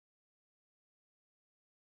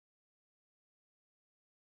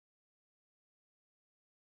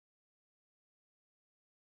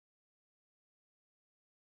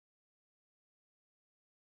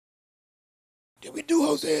Did we do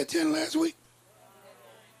Hosea 10 last week?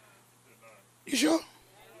 You sure?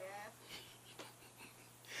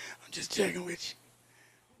 I'm just checking with you.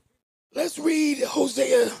 Let's read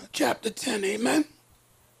Hosea chapter 10, amen?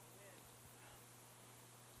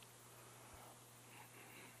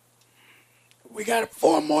 We got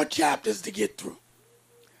 4 more chapters to get through.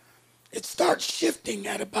 It starts shifting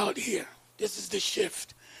at about here. This is the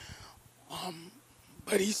shift.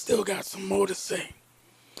 But he's still got some more to say.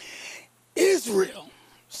 Israel,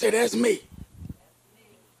 say that's me,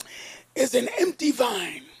 is an empty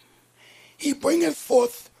vine. He bringeth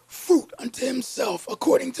forth fruit unto himself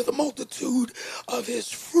according to the multitude of his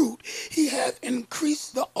fruit. He hath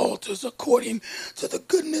increased the altars according to the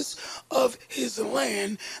goodness of his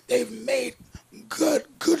land. They've made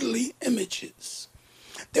goodly images.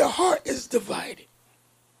 Their heart is divided.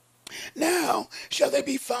 Now shall they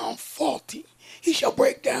be found faulty. He shall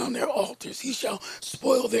break down their altars. He shall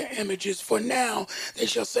spoil their images. For now they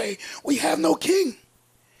shall say, we have no king,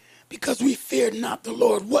 because we feared not the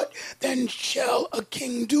Lord. What then shall a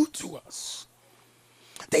king do to us?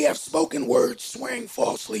 They have spoken words, swearing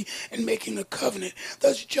falsely and making a covenant.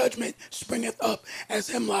 Thus judgment springeth up as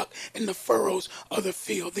hemlock in the furrows of the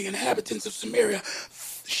field. The inhabitants of Samaria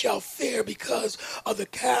shall fear because of the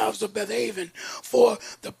calves of Bethaven, for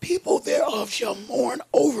the people thereof shall mourn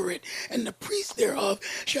over it, and the priests thereof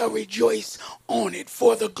shall rejoice on it,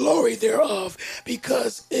 for the glory thereof,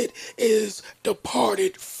 because it is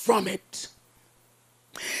departed from it.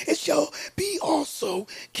 It shall be also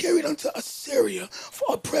carried unto Assyria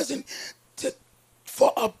for a present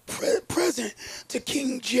to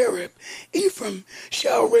King Jareb. Ephraim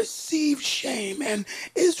shall receive shame, and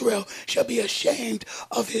Israel shall be ashamed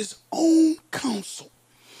of his own counsel.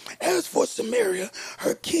 As for Samaria,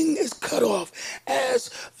 her king is cut off as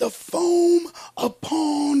the foam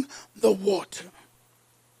upon the water.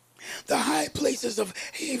 The high places of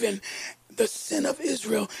Haven, the sin of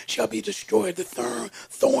Israel, shall be destroyed. The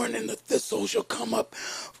thorn and the thistle shall come up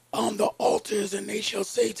on the altars, and they shall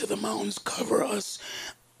say to the mountains, cover us,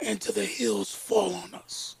 and to the hills, fall on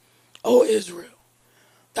us. O Israel,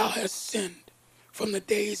 thou hast sinned from the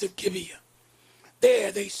days of Gibeah.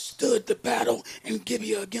 There they stood the battle in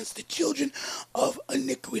Gibeah against the children of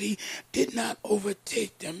iniquity, did not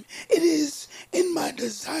overtake them. It is in my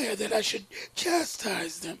desire that I should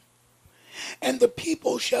chastise them, and the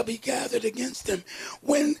people shall be gathered against them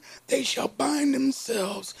when they shall bind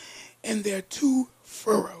themselves in their 2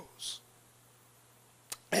 furrows.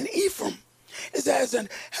 And Ephraim is as an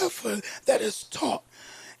heifer that is taught,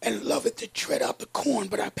 and loveth to tread out the corn,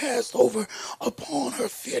 but I passed over upon her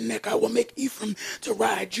fair neck. I will make Ephraim to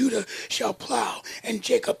ride, Judah shall plow, and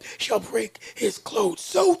Jacob shall break his clothes.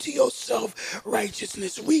 Sow to yourself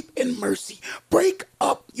righteousness, reap in mercy, break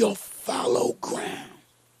up your fallow ground.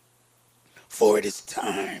 For it is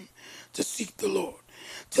time to seek the Lord,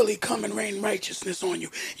 till he come and rain righteousness on you.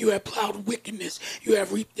 You have plowed wickedness, you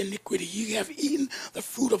have reaped iniquity, you have eaten the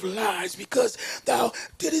fruit of lies, because thou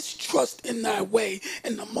didst trust in thy way,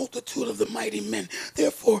 in the multitude of the mighty men.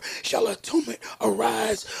 Therefore shall a tumult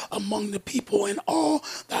arise among the people, and all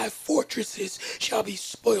thy fortresses shall be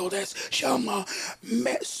spoiled, as Shalmah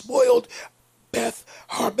spoiled Beth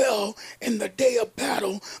Harbel in the day of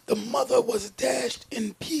battle. The mother was dashed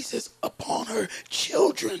in pieces upon her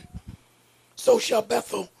children. So shall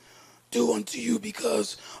Bethel do unto you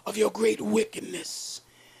because of your great wickedness.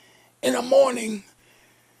 In the morning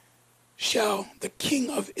shall the king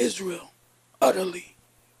of Israel utterly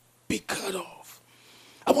be cut off.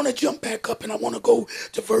 I want to jump back up and I want to go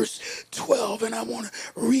to verse 12 and I want to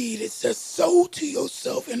read. It says, sow to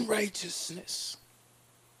yourself in righteousness,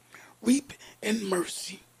 reap in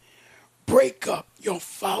mercy, break up your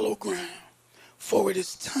fallow ground, for it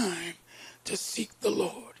is time to seek the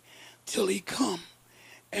Lord, till he come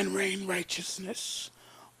and rain righteousness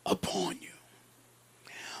upon you.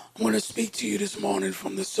 I want to speak to you this morning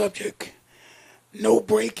from the subject, no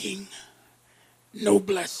breaking, no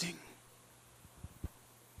blessing.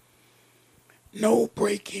 No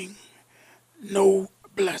breaking, no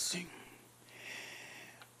blessing.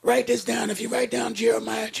 Write this down. If you write down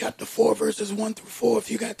Jeremiah chapter 4, verses 1 through 4, if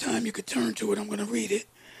you got time, you could turn to it. I'm going to read it.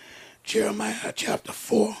 Jeremiah chapter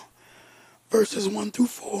 4, verses 1 through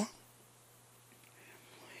 4.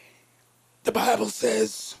 The Bible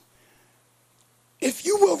says, if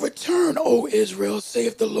you will return, O Israel,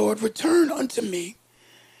 saith the Lord, return unto me,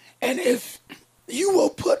 and if you will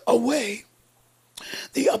put away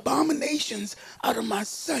the abominations out of my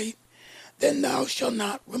sight, then thou shalt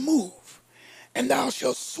not remove. And thou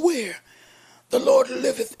shalt swear The Lord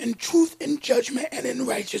liveth in truth, in judgment, and in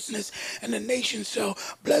righteousness, and the nations shall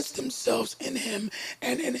bless themselves in him,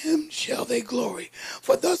 and in him shall they glory.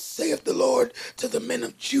 For thus saith the Lord to the men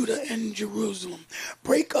of Judah and Jerusalem,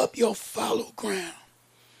 break up your fallow ground,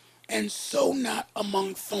 and sow not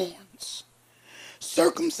among thorns.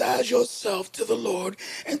 Circumcise yourself to the Lord,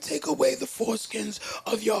 and take away the foreskins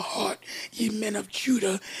of your heart, ye men of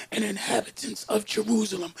Judah and inhabitants of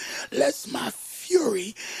Jerusalem, lest my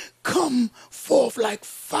fury come forth like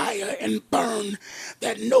fire and burn,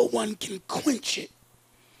 that no one can quench it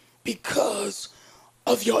because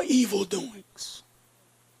of your evil doings.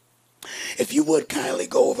 If you would kindly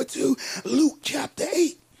go over to Luke chapter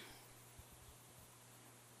 8.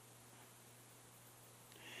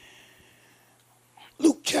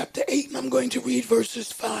 Luke chapter 8, and I'm going to read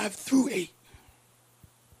verses 5 through 8.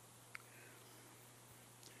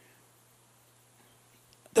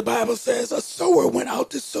 The Bible says, a sower went out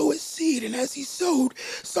to sow his seed, and as he sowed,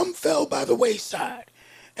 some fell by the wayside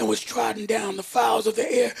and was trodden down. The fowls of the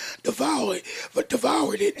air devoured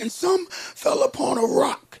it, and some fell upon a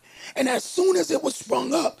rock. And as soon as it was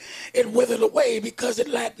sprung up, it withered away because it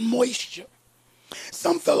lacked moisture.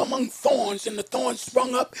 Some fell among thorns, and the thorns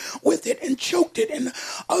sprung up with it and choked it. And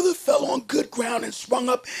other fell on good ground and sprung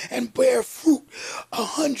up and bare fruit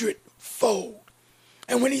 100-fold.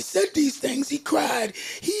 And when he said these things, he cried,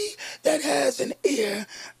 he that has an ear,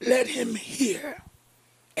 let him hear.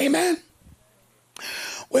 Amen.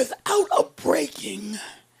 Without a breaking,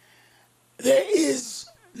 there is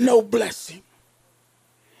no blessing.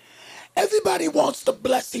 Everybody wants the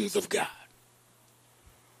blessings of God.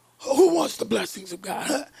 Who wants the blessings of God?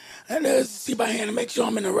 Huh? Let's see by hand and make sure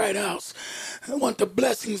I'm in the right house. I want the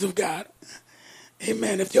blessings of God.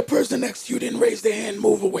 Amen. If your person next to you didn't raise their hand,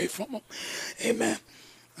 move away from them. Amen.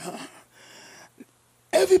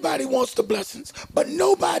 Everybody wants the blessings, but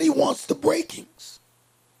nobody wants the breakings.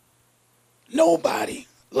 Nobody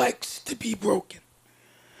likes to be broken.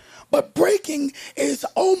 But breaking is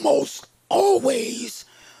almost always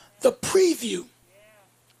the preview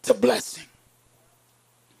to blessing.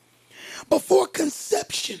 Before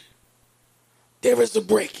conception, there is a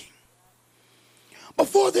breaking.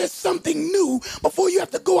 Before there's something new, before you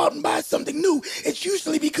have to go out and buy something new, it's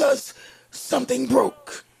usually because something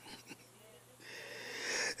broke.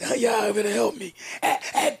 Y'all better help me.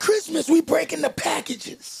 At Christmas, we break in the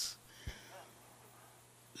packages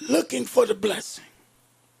looking for the blessing.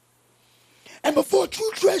 And before true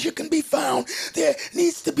treasure can be found, there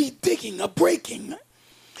needs to be digging, a breaking.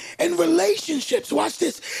 In relationships, watch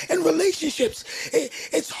this, in relationships,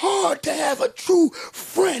 it's hard to have a true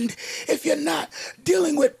friend if you're not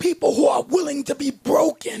dealing with people who are willing to be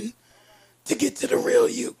broken to get to the real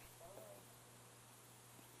you.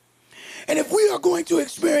 And if we are going to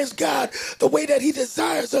experience God the way that he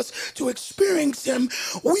desires us to experience him,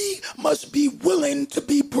 we must be willing to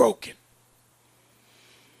be broken.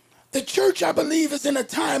 The church, I believe, is in a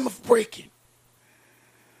time of breaking.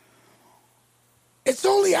 It's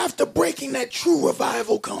only after breaking that true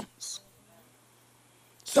revival comes.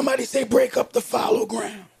 Somebody say, break up the fallow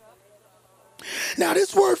ground. Now,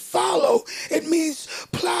 this word fallow, it means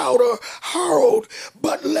plowed or harrowed,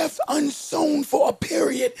 but left unsown for a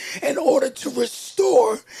period in order to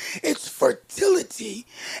restore its fertility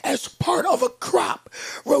as part of a crop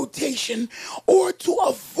rotation or to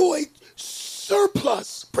avoid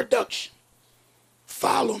surplus production.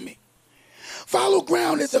 Follow me. Fallow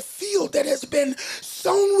ground is a field that has been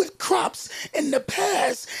sown with crops in the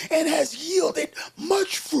past and has yielded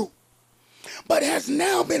much fruit, but has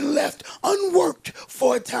now been left unworked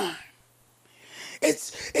for a time.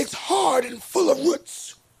 It's hard and full of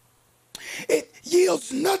roots. It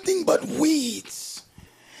yields nothing but weeds.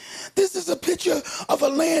 This is a picture of a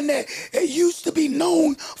land that used to be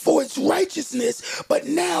known for its righteousness, but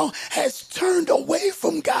now has turned away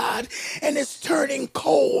from God and is turning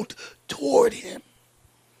cold toward him.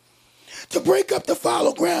 To break up the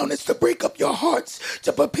fallow ground is to break up your hearts,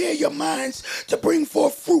 to prepare your minds to bring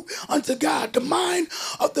forth fruit unto God. The mind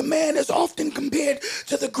of the man is often compared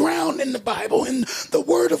to the ground in the Bible, and the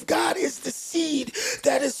word of God is the seed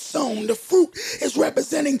that is sown. The fruit is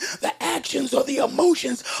representing the actions or the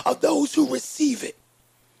emotions of those who receive it.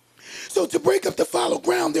 So to break up the fallow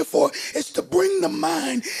ground, therefore, is to bring the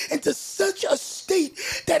mind into such a state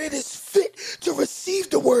that it is fit to receive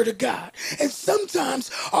the word of God. And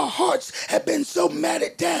sometimes our hearts have been so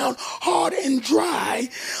matted down, hard and dry,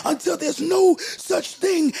 until there's no such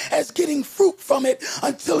thing as getting fruit from it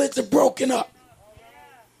until it's broken up.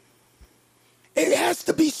 It has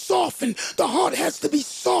to be softened. The heart has to be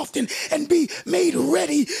softened and be made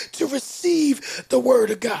ready to receive the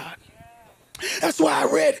word of God. That's why I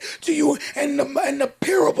read to you in the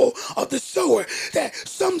parable of the sower that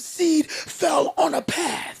some seed fell on a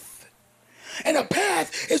path. And a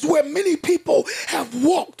path is where many people have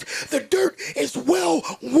walked. The dirt is well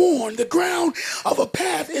worn. The ground of a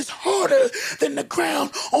path is harder than the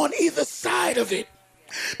ground on either side of it.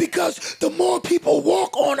 Because the more people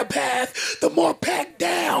walk on a path, the more packed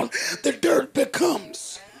down the dirt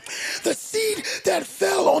becomes. The seed that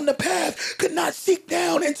fell on the path could not seek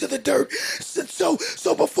down into the dirt. So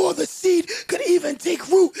before the seed could even take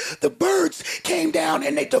root, the birds came down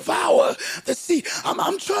and they devour the seed.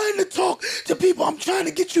 I'm trying to talk to people. I'm trying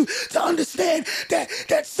to get you to understand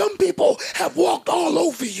that some people have walked all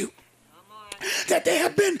over you. That there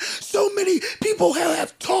have been so many people who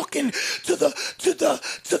have talking to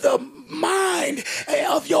the mind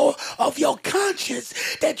of your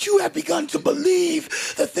conscience that you have begun to believe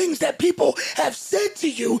the things that people have said to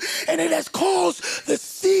you, and it has caused the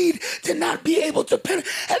seed to not be able to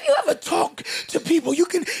penetrate. Have you ever talked to people? You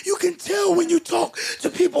can tell when you talk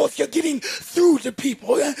to people if you're getting through to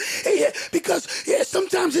people, because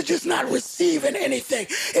sometimes it's just not receiving anything.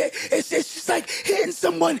 It's just like hitting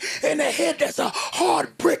someone in the head that's a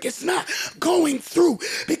hard brick. It's not going through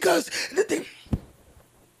because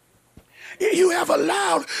you have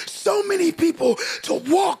allowed so many people to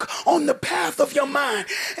walk on the path of your mind,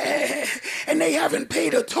 and they haven't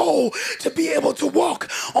paid a toll to be able to walk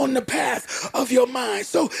on the path of your mind.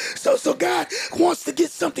 So God wants to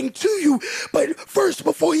get something to you, but first,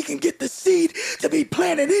 before he can get the seed to be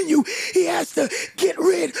planted in you, he has to get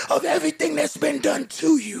rid of everything that's been done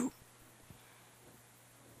to you.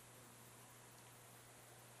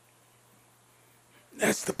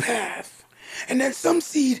 That's the path. And then some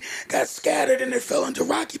seed got scattered and it fell into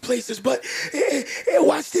rocky places. But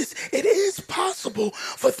watch this. It is possible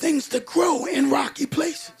for things to grow in rocky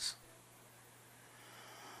places.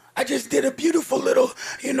 I just did a beautiful little,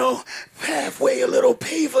 pathway, a little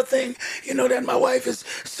paver thing, that my wife is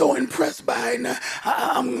so impressed by, and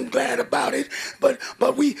I'm glad about it. But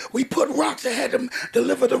we put rocks. I had them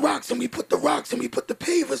deliver the rocks, and we put the rocks and we put the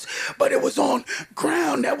pavers, but it was on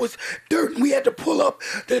ground that was dirt, and we had to pull up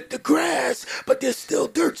the grass, but there's still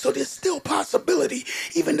dirt, so there's still possibility,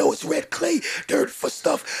 even though it's red clay dirt, for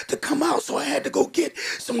stuff to come out. So I had to go get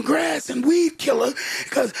some grass and weed killer,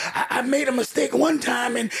 because I made a mistake one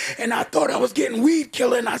time, and I thought I was getting weed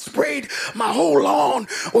killer, and I sprayed my whole lawn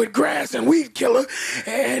with grass and weed killer,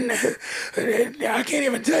 and I can't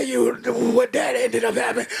even tell you what that ended up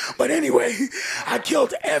happening. But anyway, I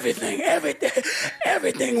killed everything.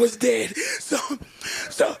 Everything was dead.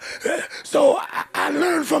 So I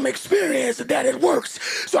learned from experience that it works.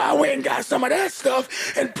 So I went and got some of that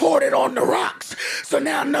stuff and poured it on the rocks. So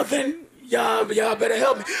now nothing. Y'all better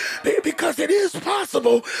help me, because it is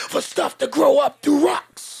possible for stuff to grow up through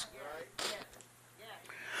rocks.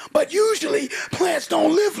 But usually plants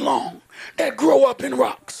don't live long that grow up in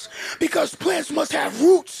rocks, because plants must have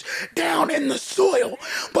roots down in the soil.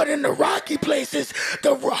 But in the rocky places,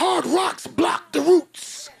 the hard rocks block the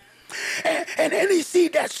roots. And any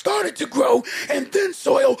seed that started to grow in thin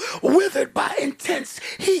soil withered by intense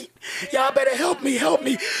heat. Y'all better help me.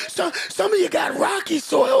 Some of you got rocky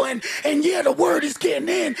soil, and yeah, the word is getting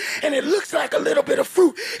in, and it looks like a little bit of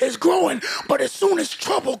fruit is growing, but as soon as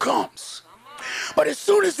trouble comes, but as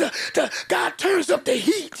soon as the God turns up the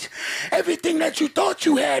heat, everything that you thought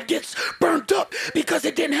you had gets burnt up because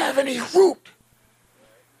it didn't have any root.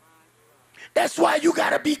 That's why you got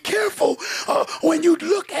to be careful when you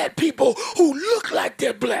look at people who look like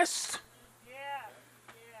they're blessed.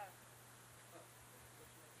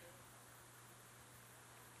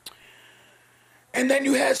 And then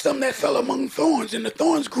you had some that fell among thorns, and the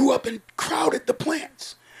thorns grew up and crowded the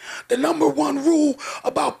plants. The number one rule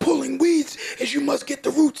about pulling weeds is you must get the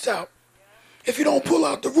roots out. If you don't pull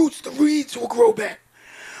out the roots, the weeds will grow back.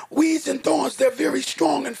 Weeds and thorns, they're very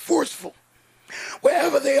strong and forceful.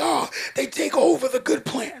 Wherever they are, they take over the good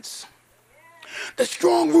plants. The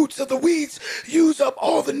strong roots of the weeds use up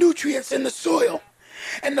all the nutrients in the soil,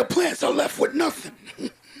 and the plants are left with nothing.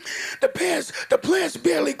 The plants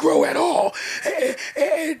barely grow at all.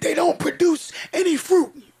 They don't produce any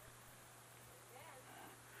fruit.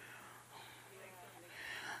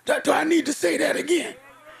 Do I need to say that again?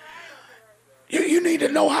 You need to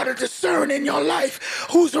know how to discern in your life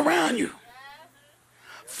who's around you.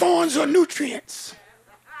 Thorns or nutrients.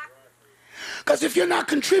 Because if you're not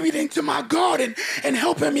contributing to my garden and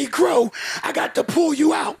helping me grow, I got to pull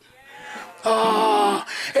you out.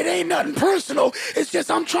 It ain't nothing personal. It's just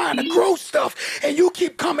I'm trying to grow stuff, and you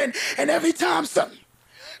keep coming, and every time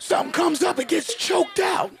something comes up, it gets choked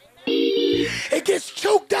out. It gets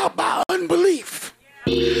choked out by unbelief.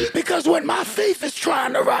 Because when my faith is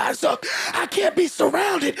trying to rise up. I can't be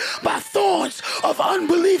surrounded by thorns of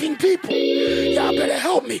unbelieving people. Y'all better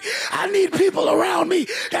help me. I need people around me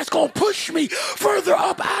that's going to push me further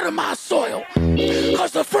up out of my soil.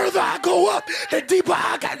 Because the further I go up, the deeper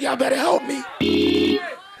I got. Y'all better help me.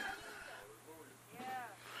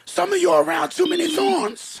 Some of you are around too many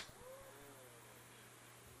thorns.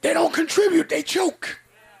 They don't contribute, they choke.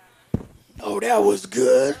 Oh, that was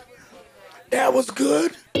good. That was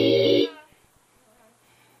good.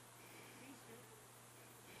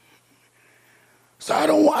 So I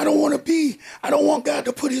don't want God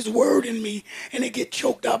to put his word in me and it get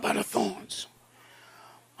choked out by the thorns.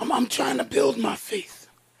 I'm trying to build my faith.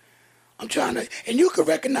 And you can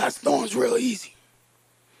recognize thorns real easy.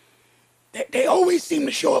 They always seem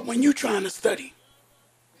to show up when you're trying to study.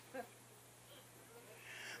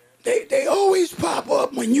 They always pop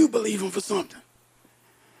up when you believing for something.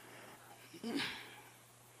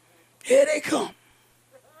 Here they come.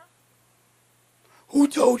 Who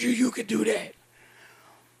told you could do that?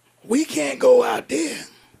 We can't go out there.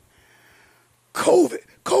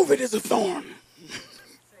 COVID is a thorn.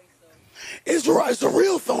 It's a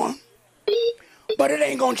real thorn, but it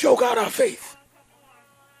ain't gonna choke out our faith.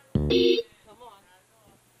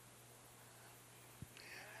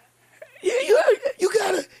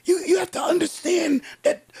 You have to understand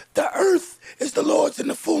that the earth is the Lord's and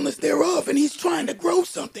the fullness thereof, and he's trying to grow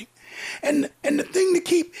something. And the thing to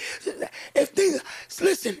keep,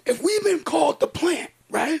 if we've been called to plant,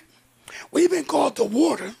 right? We've been called to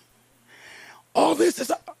water. All this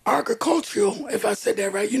is agricultural, if I said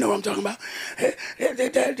that right, you know what I'm talking about.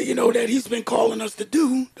 That he's been calling us to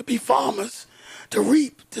do, to be farmers, to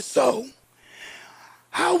reap, to sow.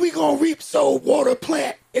 How are we going to reap, sow, water,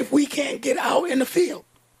 plant if we can't get out in the field?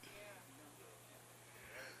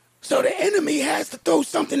 So the enemy has to throw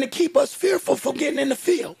something to keep us fearful for getting in the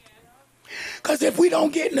field. Because if we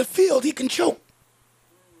don't get in the field, he can choke.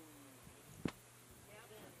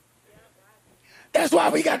 That's why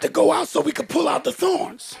we got to go out so we can pull out the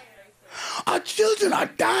thorns. Our children are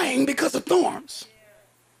dying because of thorns.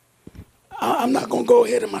 I'm not going to go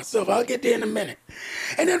ahead of myself. I'll get there in a minute.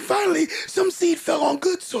 And then finally, some seed fell on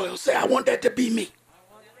good soil. Say, I want that to be me.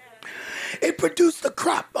 It produced a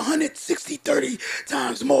crop 30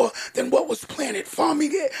 times more than what was planted.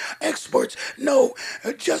 Farming experts know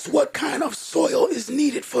just what kind of soil is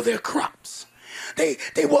needed for their crops. They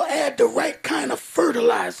will add the right kind of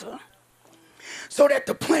fertilizer so that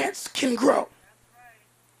the plants can grow.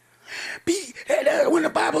 When the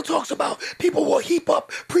Bible talks about people will heap up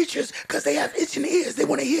preachers because they have itching ears, they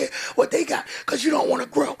want to hear what they got because you don't want to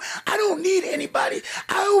grow. I don't need anybody.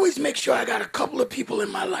 I always make sure I got a couple of people in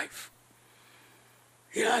my life.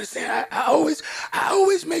 You know what I'm saying? I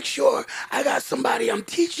always make sure I got somebody I'm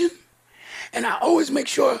teaching, and I always make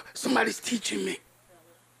sure somebody's teaching me.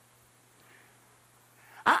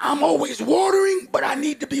 I'm always watering, but I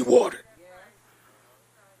need to be watered.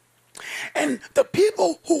 And the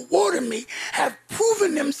people who water me have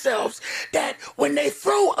proven themselves that when they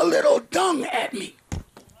throw a little dung at me.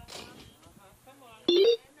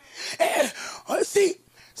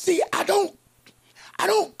 See, I don't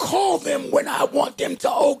call them when I want them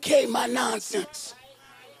to okay my nonsense.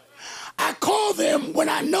 I call them when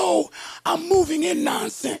I know I'm moving in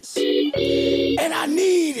nonsense. And I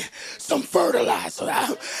need some fertilizer.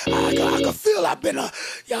 I can feel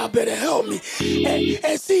y'all better help me.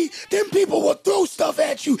 And see, them people will throw stuff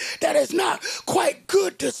at you that is not quite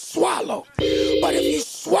good to swallow. But if you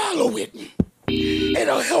swallow it,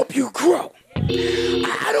 it'll help you grow.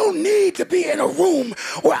 I don't need to be in a room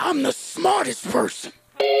where I'm the smartest person.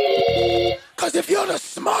 Because if you're the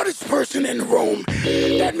smartest person in the room,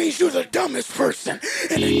 that means you're the dumbest person.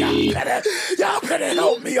 And then y'all better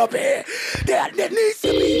help me up here. There needs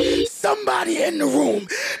to be somebody in the room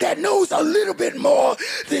that knows a little bit more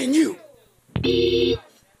than you.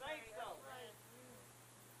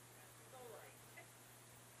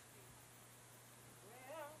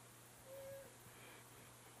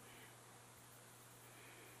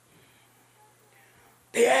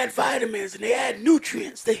 They add vitamins and they add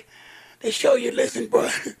nutrients. They show you, listen, bro,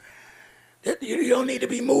 that you don't need to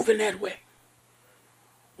be moving that way.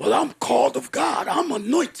 Well, I'm called of God. I'm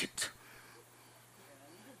anointed.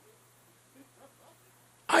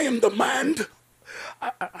 I am the mind.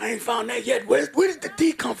 I ain't found that yet. Where did the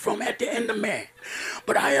D come from at the end of man?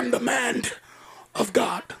 But I am the mind of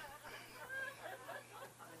God.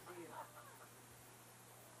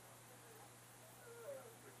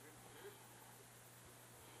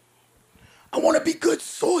 I want to be good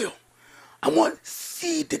soil. I want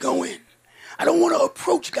seed to go in. I don't want to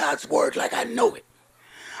approach God's word like I know it.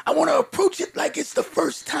 I want to approach it like it's the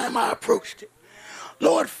first time I approached it.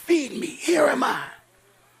 Lord, feed me. Here am I.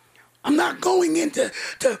 I'm not going into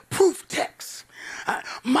proof text,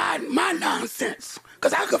 my nonsense,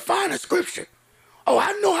 because I could find a scripture. Oh,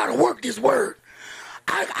 I know how to work this word.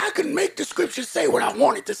 I can make the scripture say what I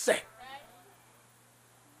want it to say.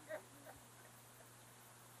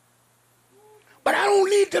 But I don't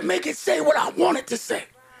need to make it say what I want it to say.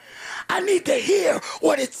 I need to hear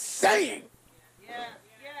what it's saying.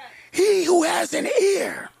 He who has an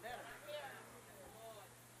ear,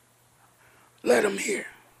 let him hear.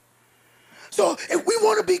 So if we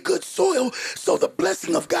want to be good soil so the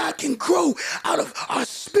blessing of God can grow out of our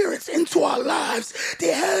spirits into our lives,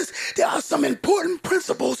 there are some important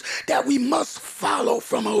principles that we must follow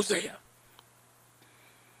from Hosea.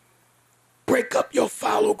 Break up your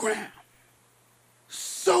fallow ground.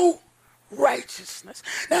 Sow righteousness.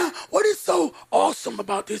 Now, what is so awesome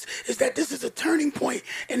about this is that this is a turning point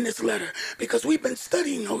in this letter, because we've been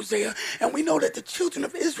studying Hosea and we know that the children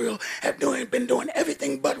of Israel have been doing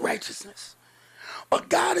everything but righteousness. But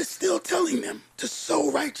God is still telling them to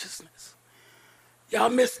sow righteousness. Y'all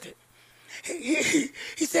missed it.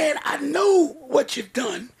 He said, I know what you've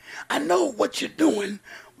done. I know what you're doing,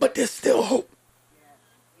 but there's still hope.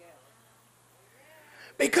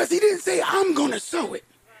 Because he didn't say, I'm going to sow it.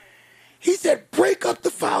 He said, break up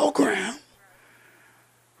the foul ground,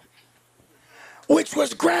 which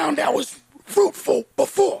was ground that was fruitful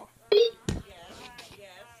before.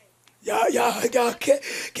 Y'all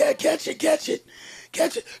catch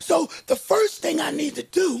it. So the first thing I need to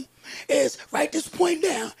do is write this point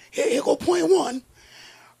down. Here go point one.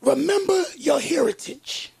 Remember your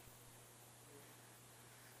heritage.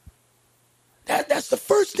 That's the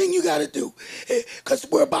first thing you got to do, because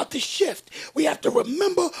we're about to shift. We have to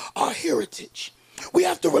remember our heritage. We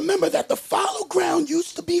have to remember that the fallow ground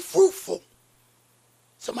used to be fruitful.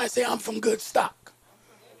 Somebody say, I'm from good stock.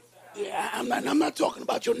 Yeah, I'm not talking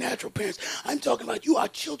about your natural parents. I'm talking about you are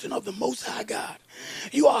children of the Most High God.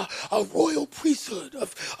 You are a royal priesthood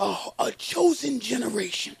of a chosen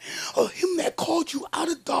generation, of him that called you out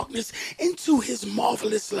of darkness into his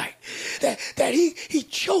marvelous light. That he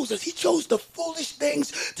chose us. He chose the foolish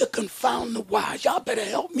things to confound the wise. Y'all better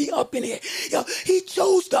help me up in here. He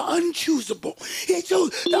chose the unchoosable. He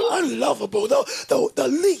chose the unlovable, the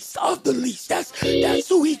least of the least. That's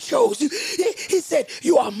who he chose. He said,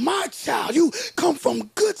 you are my child. You come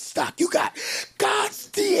from good stock. You got God's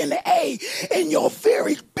DNA in your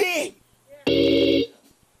very being.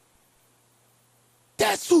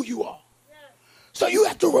 That's who you are. So you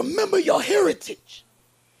have to remember your heritage.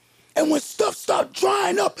 And when stuff starts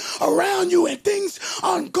drying up around you and things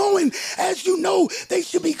aren't going as you know they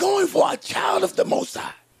should be going for a child of the Most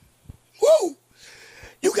High, woo!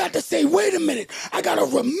 You got to say, wait a minute, I got to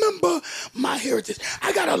remember my heritage.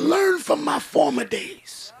 I got to learn from my former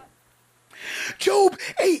days. Job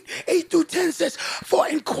 8:8-10 says, for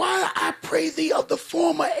inquire, I pray thee, of the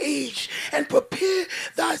former age, and prepare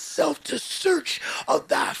thyself to search of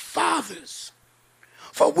thy fathers.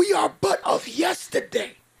 For we are but of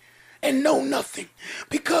yesterday, and know nothing,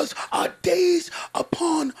 because our days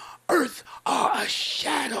upon earth are a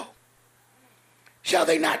shadow. Shall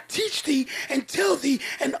they not teach thee and tell thee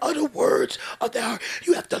and utter words of their heart?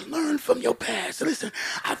 You have to learn from your past. Listen,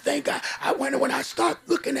 I think when I start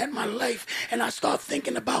looking at my life and I start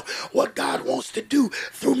thinking about what God wants to do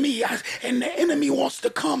through me, and the enemy wants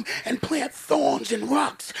to come and plant thorns and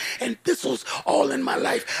rocks and thistles all in my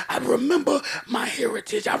life, I remember my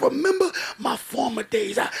heritage. I remember my former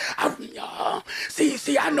days.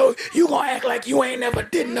 See, I know you gonna act like you ain't never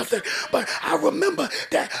did nothing, but I remember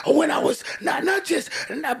that when I was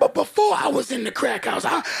but before I was in the crack house,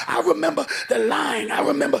 I remember the lying, I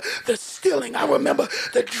remember the stealing, I remember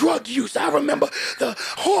the drug use, I remember the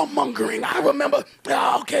whoremongering, I remember,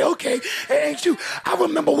 okay, ain't you? I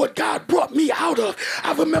remember what God brought me out of.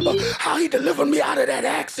 I remember how he delivered me out of that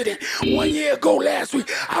accident 1 year ago last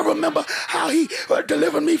week. I remember how he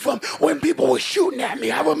delivered me from when people were shooting at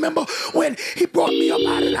me. I remember when he brought me up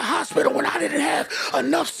out of the hospital when I didn't have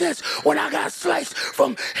enough sense, when I got sliced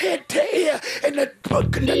from head to ear and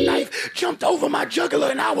the knife jumped over my jugular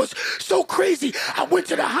and I was so crazy I went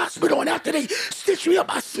to the hospital, and after they stitched me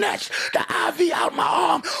up I snatched the IV out my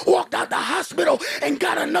arm, walked out the hospital and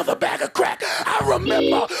got another bag of crack. I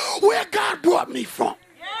remember where God brought me from.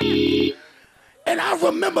 And I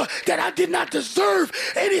remember that I did not deserve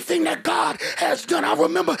anything that God has done. I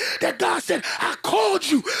remember that God said, I called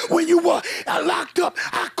you when you were locked up.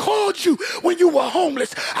 I called you when you were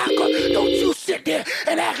homeless. Don't you sit there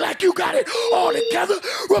and act like you got it all together.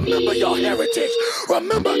 Remember your heritage.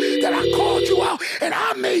 Remember that I called you out and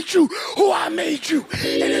I made you who I made you.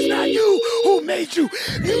 And it's not you who made you.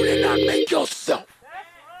 You did not make yourself.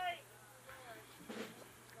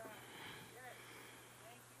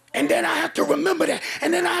 And then I have to remember that.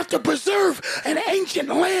 And then I have to preserve an ancient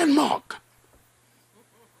landmark.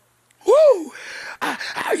 Woo!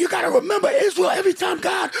 You got to remember, Israel, every time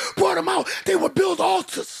God brought them out, they would build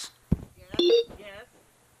altars. Yes.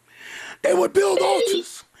 They would build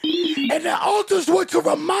altars. And the altars were to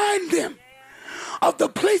remind them of the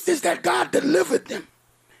places that God delivered them.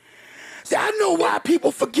 See, I know why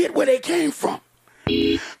people forget where they came from.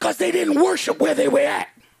 Because they didn't worship where they were at.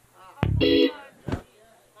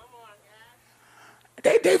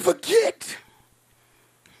 They forget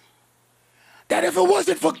that if it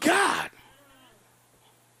wasn't for God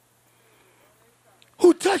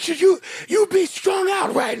who touches you, you'd be strung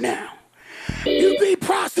out right now. You'd be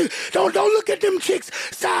prostitute. Don't look at them chicks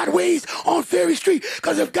sideways on Ferry Street,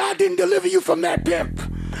 because if God didn't deliver you from that pimp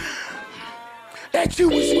that you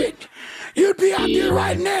was with, you'd be out there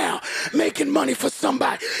right now making money for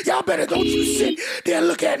somebody. Y'all better don't you sit there and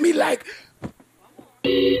look at me like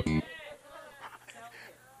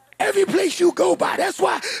every place you go by. That's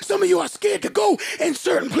why some of you are scared to go in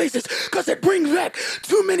certain places, because it brings back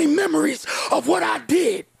too many memories of what I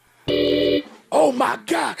did. Oh my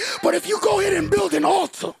God. But if you go ahead and build an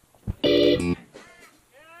altar,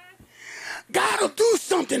 God will do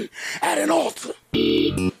something at an altar.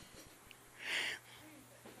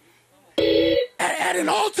 At an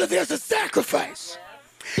altar, there's a sacrifice.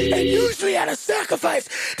 And usually at a sacrifice,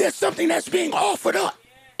 there's something that's being offered up.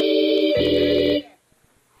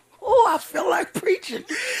 Oh, I feel like preaching.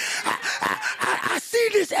 I see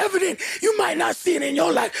this evident. You might not see it in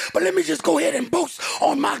your life, but let me just go ahead and boast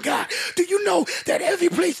on my God. Do you know that every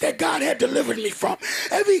place that God had delivered me from,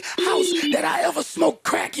 every house that I ever smoked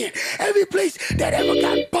crack in, every place that ever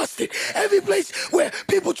got busted, every place where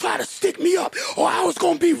people try to stick me up or I was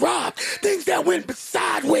going to be robbed, things that went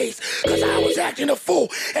sideways because I was acting a fool,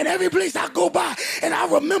 and every place I go by and I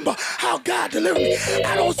remember how God delivered me,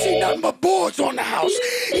 I don't see nothing but boards on the house.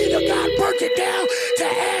 Either God burnt it down to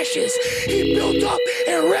ashes, he built up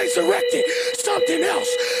and resurrected something else,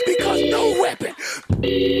 because no weapon.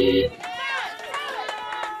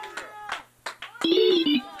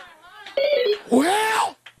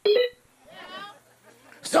 Well,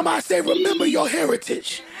 somebody say, remember your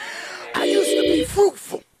heritage. I used to be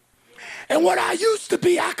fruitful, and what I used to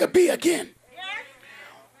be, I could be again.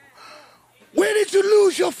 Where did you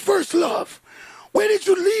lose your first love? Where did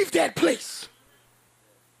you leave that place?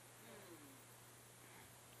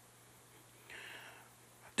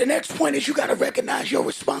 The next point is you got to recognize your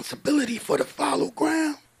responsibility for the fallow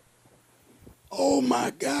ground. Oh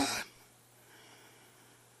my God.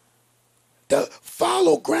 The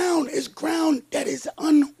fallow ground is ground that is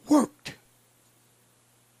unworked.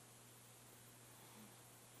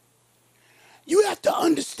 You have to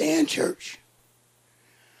understand, church,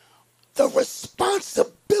 the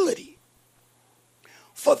responsibility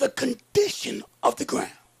for the condition of the ground.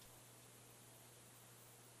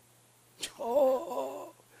 Oh.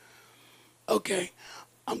 Okay,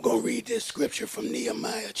 I'm going to read this scripture from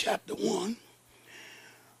Nehemiah chapter 1.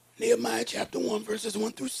 Nehemiah chapter 1, verses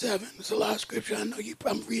 1 through 7. It's a lot of scripture. I know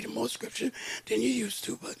I'm reading more scripture than you used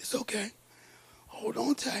to, but it's okay. Hold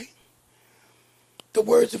on tight. The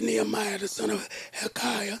words of Nehemiah, the son of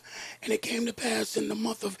Hilkiah, and it came to pass in the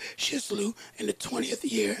month of Chislev, in the 20th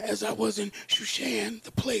year, as I was in Shushan,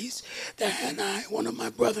 the place, that Hanai, one of my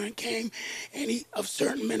brethren, came, and he, of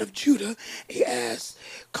certain men of Judah, he asked,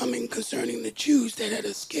 coming concerning the Jews that had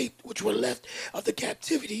escaped, which were left of the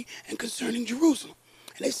captivity, and concerning Jerusalem.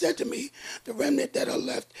 And they said to me, the remnant that are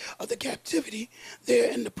left of the captivity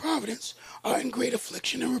there in the province are in great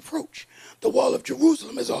affliction and reproach. The wall of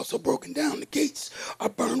Jerusalem is also broken down. The gates are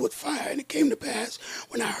burned with fire. And it came to pass,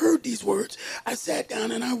 when I heard these words, I sat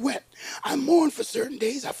down and I wept. I mourned for certain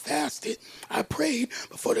days. I fasted. I prayed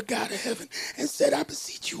before the God of heaven and said, I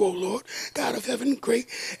beseech you, O Lord, God of heaven, great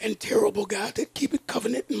and terrible God, that keepeth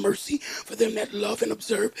covenant and mercy for them that love and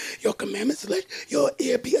observe your commandments. Let your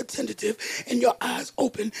ear be attentive and your eyes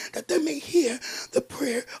open, that they may hear the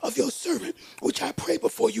prayer of your servant, which I pray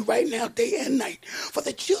before you right now, day and night, for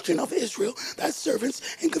the children of Israel, thy servants,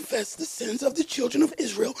 and confess the sins of the children of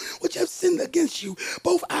Israel, which have sinned against you.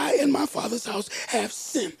 Both I and my father's house have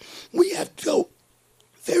sinned. We have dealt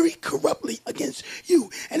very corruptly against you,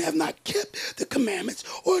 and have not kept the commandments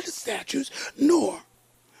or the statutes, nor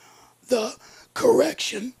the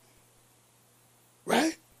correction,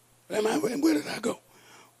 right? Where did I go?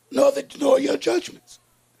 Nor your judgments.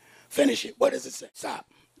 Finish it. What does it say? Stop.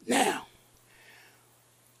 Now,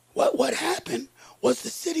 what happened was the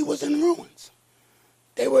city was in ruins.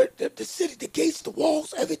 They were the city, the gates, the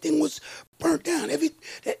walls, everything was burnt down.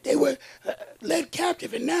 They were led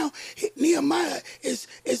captive, and now Nehemiah is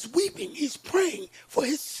weeping. He's praying for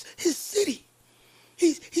his city.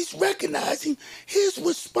 He's recognizing his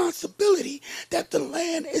responsibility that the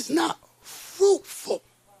land is not fruitful.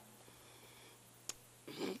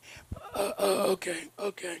 Okay.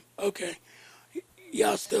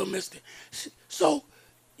 Y'all still missed it. So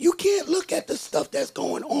you can't look at the stuff that's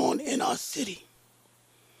going on in our city,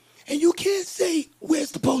 and you can't say,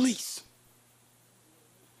 where's the police?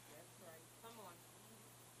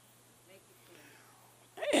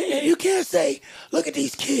 And you can't say, look at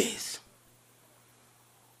these kids.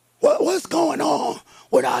 What's going on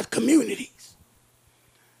with our communities?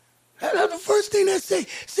 The first thing they say,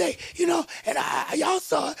 and y'all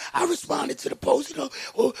saw it. I responded to the post,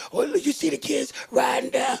 or you see the kids riding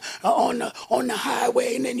down on the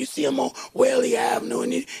highway, and then you see them on Whaley Avenue,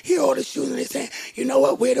 and you hear all the shooting, and they're saying, you know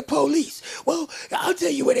what, we're the police. Well, I'll tell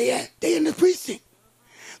you where they at. They in the precinct.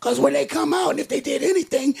 Because when they come out, and if they did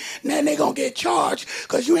anything, then they're going to get charged,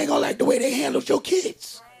 because you ain't going to like the way they handled your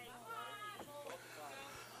kids.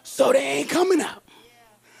 So they ain't coming out.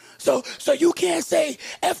 So you can't say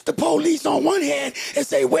F the police on one hand and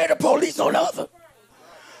say where the police on the other.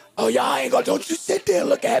 Oh, y'all ain't gonna, don't you sit there and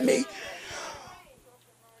look at me.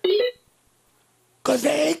 Because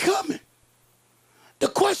they ain't coming. The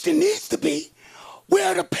question needs to be,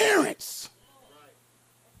 where are the parents?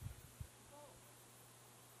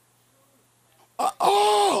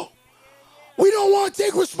 We don't want to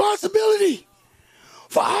take responsibility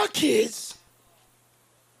for our kids,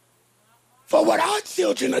 for what our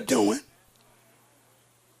children are doing.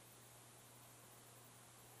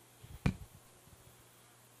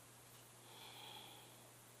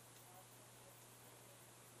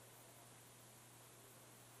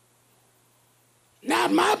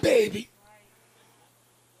 Not my baby.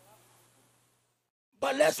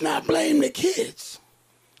 But let's not blame the kids.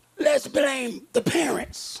 Let's blame the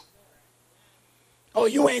parents. Oh,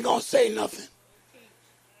 you ain't gonna say nothing.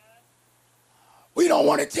 We don't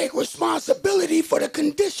want to take responsibility for the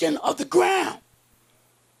condition of the ground.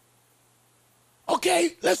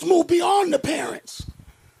 Okay, let's move beyond the parents.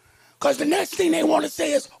 Because the next thing they want to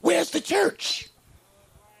say is, where's the church?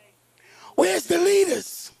 Where's the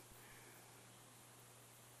leaders?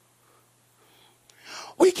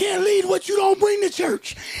 We can't lead what you don't bring to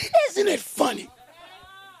church. Isn't it funny?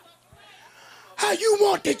 How you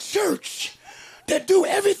want the church to do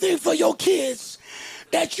everything for your kids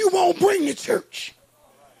that you won't bring to church.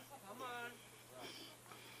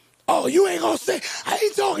 Oh, you ain't gonna say, I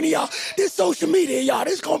ain't talking to y'all. This social media, y'all,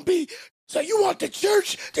 this gonna be. So you want the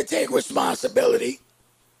church to take responsibility.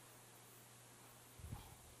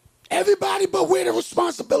 Everybody but where the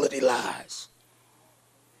responsibility lies.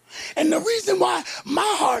 And the reason why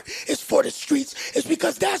my heart is for the streets is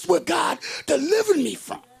because that's where God delivered me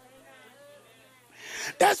from.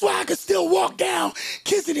 That's why I can still walk down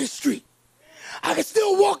Kissington Street. I can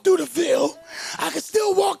still walk through the Ville. I can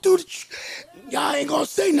still walk through the... Y'all ain't gonna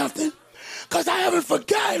say nothing, because I haven't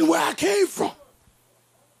forgotten where I came from.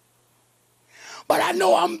 But I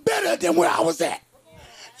know I'm better than where I was at.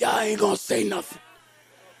 Y'all ain't gonna say nothing.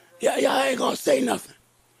 Y'all ain't gonna say nothing.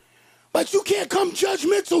 But you can't come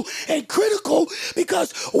judgmental and critical,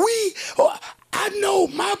 because I know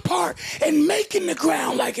my part in making the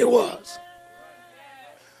ground like it was.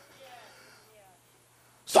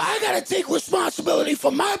 So I got to take responsibility for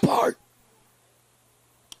my part.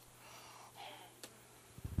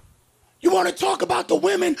 You want to talk about the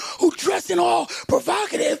women who dressing all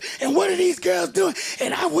provocative, and what are these girls doing?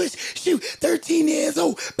 And I wish she was 13 years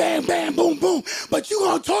old, bam, bam, boom, boom. But you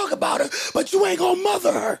going to talk about her, but you ain't going to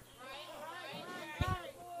mother her.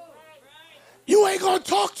 You ain't going to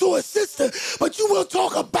talk to a sister, but you will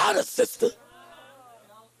talk about a sister.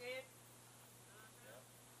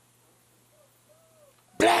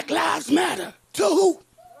 Black Lives Matter. To who?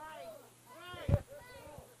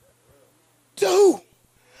 To who?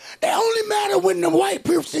 They only matter when the white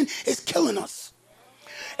person is killing us.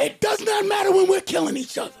 It does not matter when we're killing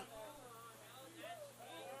each other.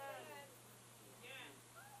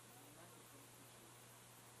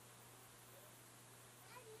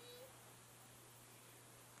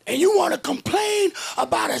 And you want to complain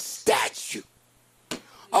about a statue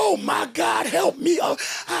Oh my God, help me up.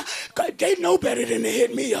 They know better than to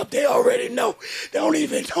hit me up. They already know. They don't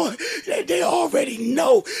even know. They already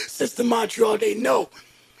know, Sister Montreal, they know.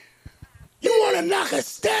 You want to knock a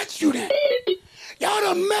statue down. Y'all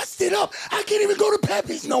done messed it up. I can't even go to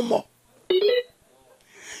Pepe's no more.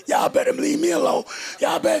 Y'all better leave me alone.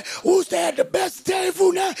 Y'all better, Wooster had the best Italian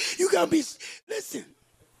food now. You gotta be, listen.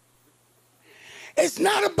 It's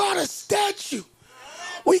not about a statue.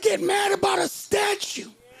 We get mad about a statue.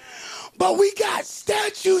 But we got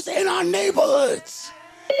statues in our neighborhoods.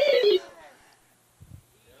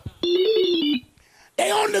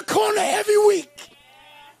 They on the corner every week.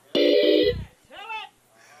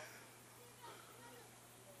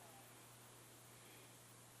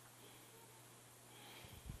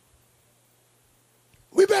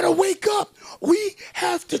 We better wake up. We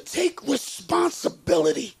have to take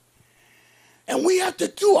responsibility. And we have to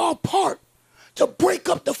do our part to break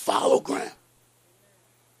up the fallow ground.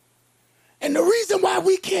 And the reason why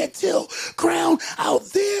we can't till ground out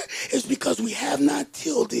there is because we have not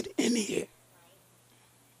tilled it in here.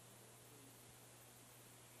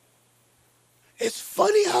 It's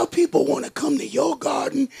funny how people want to come to your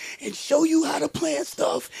garden and show you how to plant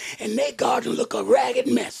stuff, and their garden look a ragged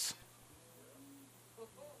mess.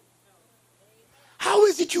 How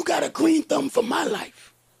is it you got a green thumb for my life?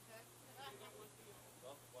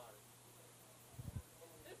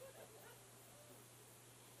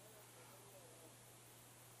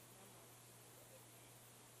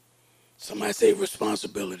 Somebody say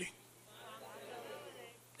responsibility.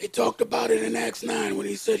 They talked about it in Acts 9 when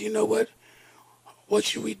he said, you know what? What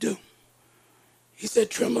should we do? He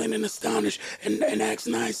said, trembling and astonished. In Acts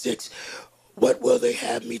 9:6, what will they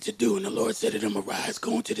have me to do? And the Lord said to them, arise,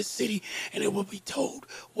 go into the city, and it will be told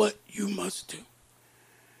what you must do.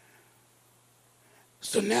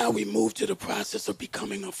 So now we move to the process of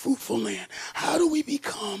becoming a fruitful land. How do we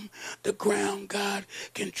become the ground God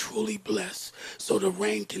can truly bless so the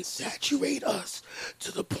rain can saturate us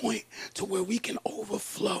to the point to where we can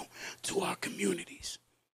overflow to our communities?